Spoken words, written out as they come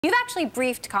You've actually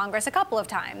briefed Congress a couple of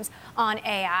times on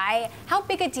AI. How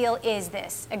big a deal is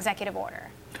this executive order?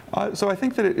 So I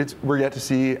think that we're yet to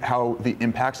see how the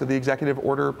impacts of the executive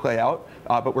order play out,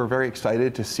 but we're very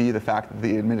excited to see the fact that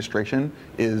the administration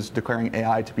is declaring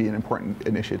AI to be an important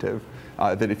initiative.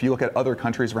 That if you look at other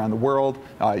countries around the world,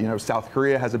 South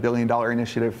Korea has $1 billion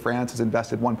initiative, France has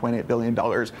invested $1.8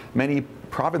 billion. Many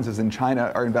provinces in China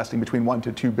are investing between $1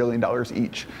 to $2 billion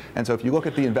each. And so if you look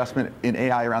at the investment in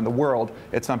AI around the world,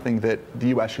 it's something that the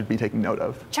U.S. should be taking note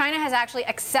of. China has actually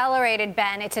accelerated,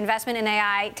 Ben, its investment in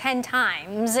AI 10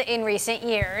 times in recent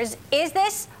years. Is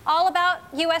this all about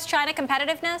U.S.-China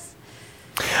competitiveness?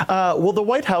 Well, the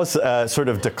White House sort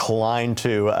of declined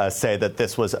to say that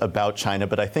this was about China,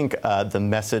 but I think the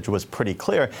message was pretty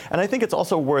clear. And I think it's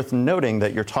also worth noting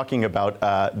that you're talking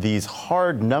about these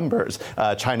hard numbers,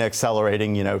 China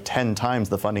accelerating, 10 times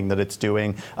the funding that it's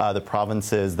doing, the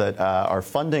provinces that are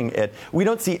funding it. We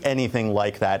don't see anything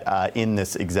like that in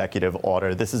this executive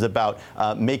order. This is about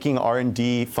making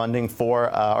R&D funding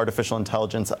for artificial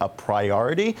intelligence a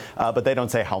priority, but they don't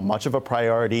say how much of a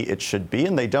priority it should be,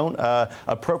 and they don't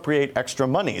appropriate extra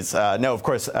monies. No, of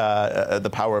course, the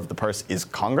power of the purse is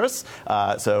Congress,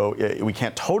 so we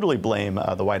can't totally blame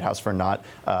the White House for not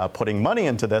putting money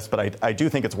into this, but I do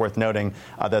think it's worth noting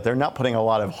that they're not putting a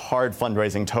lot of hard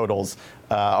fundraising totals,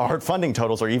 hard funding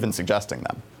totals, or even suggesting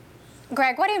them.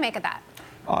 Greg, what do you make of that?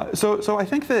 So I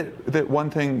think that one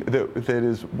thing that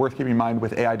is worth keeping in mind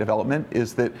with AI development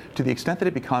is that to the extent that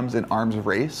it becomes an arms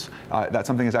race, that's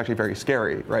something that's actually very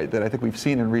scary, right? That I think we've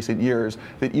seen in recent years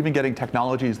that even getting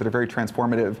technologies that are very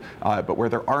transformative, but where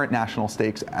there aren't national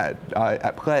stakes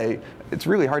at play, it's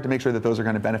really hard to make sure that those are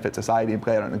going to benefit society and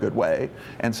play out in a good way.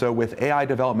 And so with AI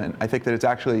development, I think that it's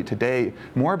actually today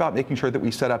more about making sure that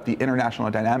we set up the international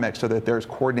dynamics so that there's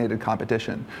coordinated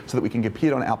competition, so that we can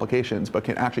compete on applications, but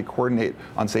can actually coordinate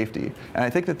on safety. And I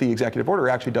think that the executive order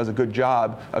actually does a good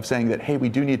job of saying that, hey, we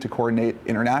do need to coordinate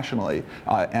internationally,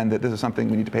 and that this is something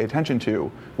we need to pay attention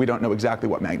to. We don't know exactly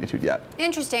what magnitude yet.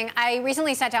 Interesting. I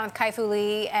recently sat down with Kai-Fu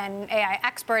Lee, an AI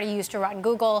expert. He used to run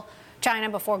Google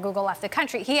China before Google left the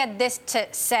country. He had this to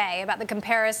say about the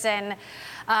comparison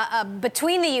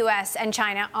between the U.S. and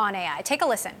China on AI. Take a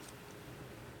listen.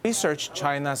 Research,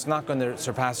 China's not going to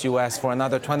surpass U.S. for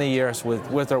another 20 years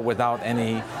with or without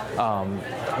any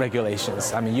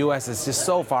regulations. I mean, U.S. is just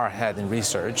so far ahead in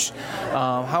research.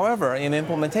 However, in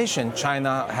implementation,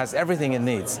 China has everything it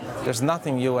needs. There's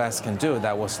nothing U.S. can do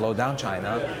that will slow down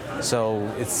China. So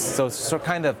it's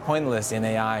kind of pointless in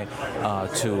AI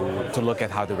to look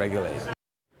at how to regulate.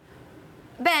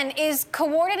 Ben, is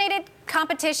coordinated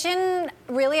competition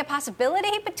really a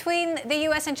possibility between the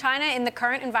U.S. and China in the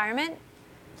current environment?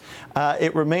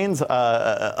 It remains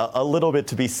a little bit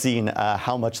to be seen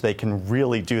how much they can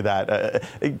really do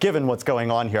that, given what's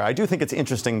going on here. I do think it's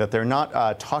interesting that they're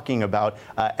not talking about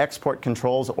export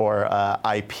controls or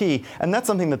IP, and that's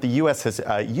something that the U.S. has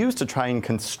used to try and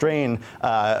constrain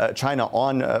China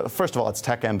on, first of all, its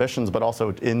tech ambitions, but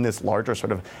also in this larger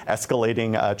sort of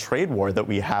escalating trade war that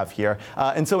we have here.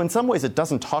 And so in some ways, it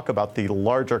doesn't talk about the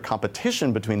larger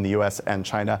competition between the U.S. and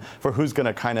China for who's going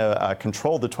to kind of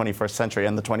control the 21st century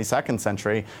and the 22nd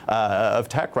century of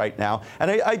tech right now. And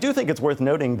I do think it's worth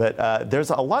noting that there's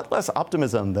a lot less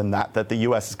optimism than that the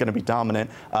U.S. is going to be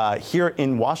dominant here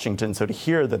in Washington. So to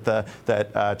hear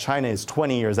that China is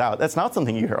 20 years out, that's not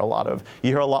something you hear a lot of.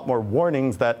 You hear a lot more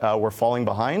warnings that we're falling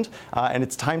behind, and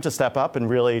it's time to step up and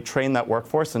really train that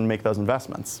workforce and make those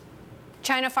investments.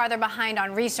 China farther behind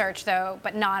on research, though,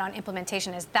 but not on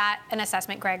implementation. Is that an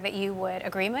assessment, Greg, that you would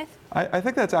agree with? I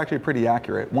think that's actually pretty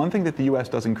accurate. One thing that the U.S.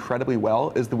 does incredibly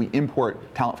well is that we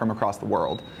import talent from across the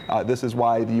world. This is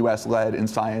why the U.S. led in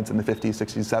science in the 50s,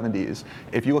 60s, 70s.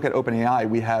 If you look at OpenAI,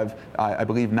 we have, I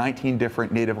believe, 19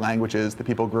 different native languages that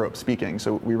people grew up speaking.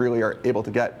 So we really are able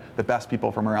to get the best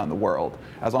people from around the world.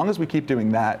 As long as we keep doing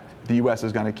that, the U.S.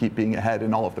 is going to keep being ahead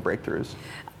in all of the breakthroughs.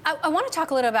 I want to talk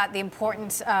a little about the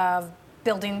importance of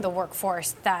building the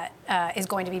workforce that is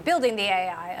going to be building the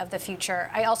AI of the future.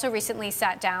 I also recently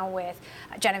sat down with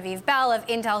Genevieve Bell of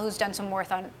Intel, who's done some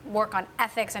work on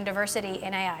ethics and diversity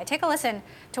in AI. Take a listen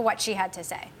to what she had to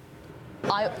say.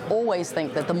 I always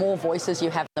think that the more voices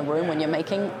you have in the room when you're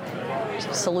making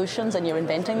solutions and you're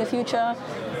inventing the future,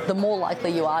 the more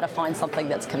likely you are to find something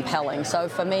that's compelling. So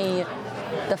for me,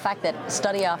 the fact that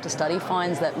study after study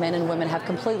finds that men and women have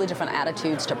completely different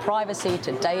attitudes to privacy,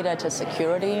 to data, to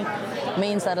security,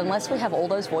 means that unless we have all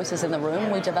those voices in the room,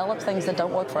 we develop things that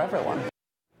don't work for everyone.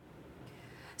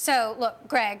 So, look,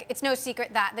 Greg, it's no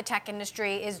secret that the tech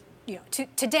industry is,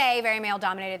 today very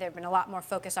male-dominated. There have been a lot more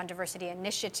focus on diversity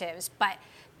initiatives, but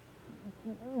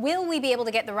will we be able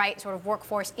to get the right sort of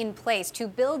workforce in place to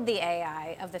build the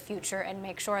AI of the future and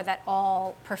make sure that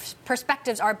all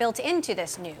perspectives are built into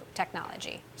this new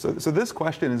technology? So this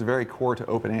question is very core to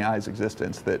OpenAI's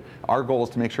existence, that our goal is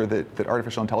to make sure that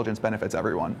artificial intelligence benefits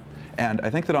everyone. And I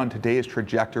think that on today's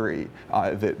trajectory,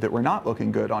 that we're not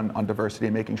looking good on diversity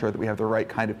and making sure that we have the right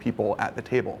kind of people at the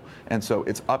table. And so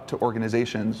it's up to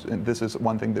organizations, and this is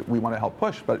one thing that we want to help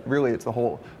push, but really it's the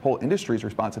whole industry's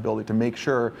responsibility to make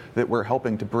sure that we're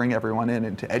helping to bring everyone in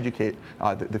and to educate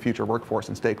the future workforce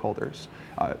and stakeholders.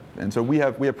 And so we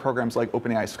have programs like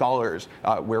OpenAI Scholars,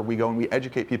 where we go and we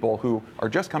educate people who are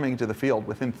just coming into the field.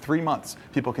 Within 3 months,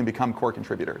 people can become core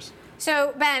contributors.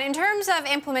 So, Ben, in terms of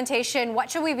implementation, what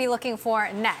should we be looking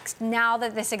for next, now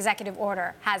that this executive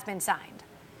order has been signed?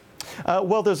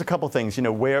 Well, there's a couple things.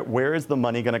 Where is the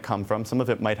money going to come from? Some of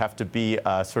it might have to be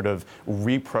sort of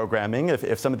reprogramming.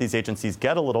 If some of these agencies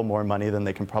get a little more money, then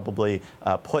they can probably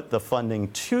put the funding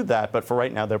to that. But for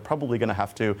right now, they're probably going to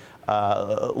have to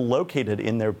locate it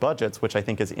in their budgets, which I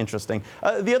think is interesting.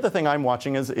 The other thing I'm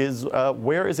watching is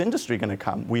where is industry going to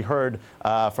come? We heard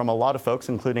from a lot of folks,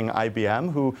 including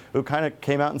IBM, who kind of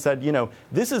came out and said,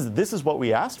 this is what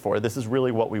we asked for. This is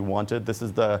really what we wanted. This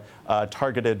is the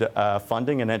targeted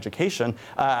funding and education.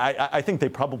 I think they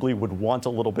probably would want a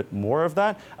little bit more of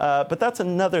that. But that's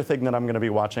another thing that I'm going to be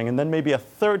watching. And then maybe a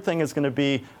third thing is going to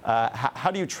be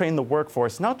how do you train the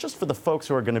workforce, not just for the folks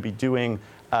who are going to be doing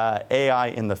AI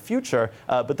in the future,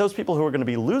 but those people who are going to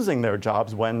be losing their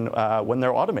jobs when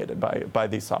they're automated by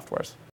these softwares.